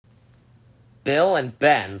Bill and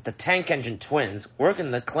Ben, the tank engine twins, work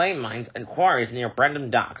in the clay mines and quarries near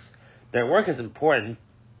Brenham Docks. Their work is important,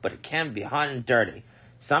 but it can be hot and dirty.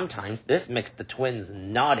 Sometimes this makes the twins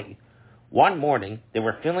naughty. One morning, they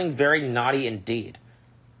were feeling very naughty indeed.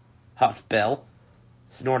 Huffed Bill.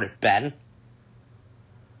 Snorted Ben.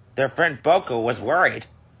 Their friend Boko was worried.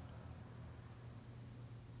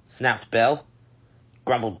 Snapped Bill.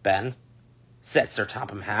 Grumbled Ben. Said Sir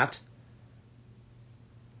Topham Hatt.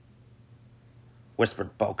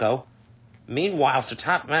 Whispered Boko. Meanwhile, Sir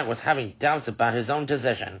Topham Hatt was having doubts about his own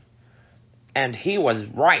decision. And he was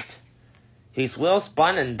right. His wheel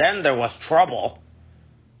spun and then there was trouble.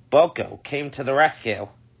 Boko came to the rescue,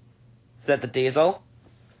 said the Diesel.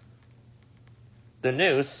 The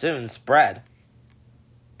news soon spread,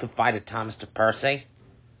 confided Thomas to Percy.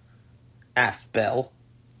 Asked Bill.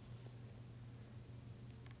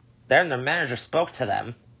 Then the manager spoke to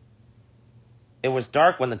them. It was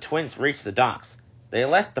dark when the twins reached the docks. They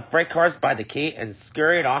left the freight cars by the quay and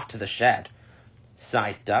scurried off to the shed.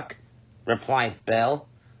 Sighed Duck, replied Bill.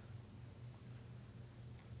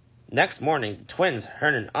 Next morning, the twins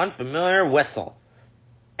heard an unfamiliar whistle,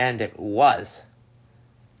 and it was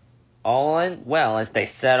all went well as they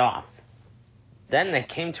set off. Then they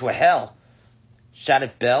came to a hill,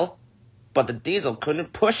 shouted Bill, but the Diesel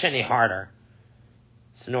couldn't push any harder.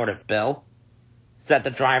 Snorted Bill, said the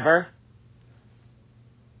driver.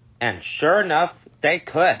 And sure enough, they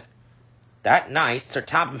could. That night, Sir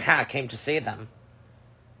Topham Hatt came to see them.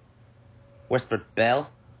 Whispered Bill,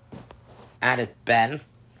 added Ben,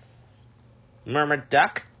 murmured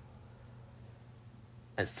Duck.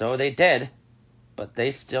 And so they did, but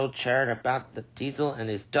they still chattered about the Diesel and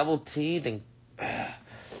his double teething.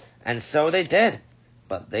 And so they did,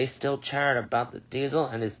 but they still chattered about the Diesel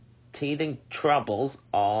and his teething troubles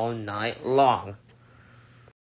all night long.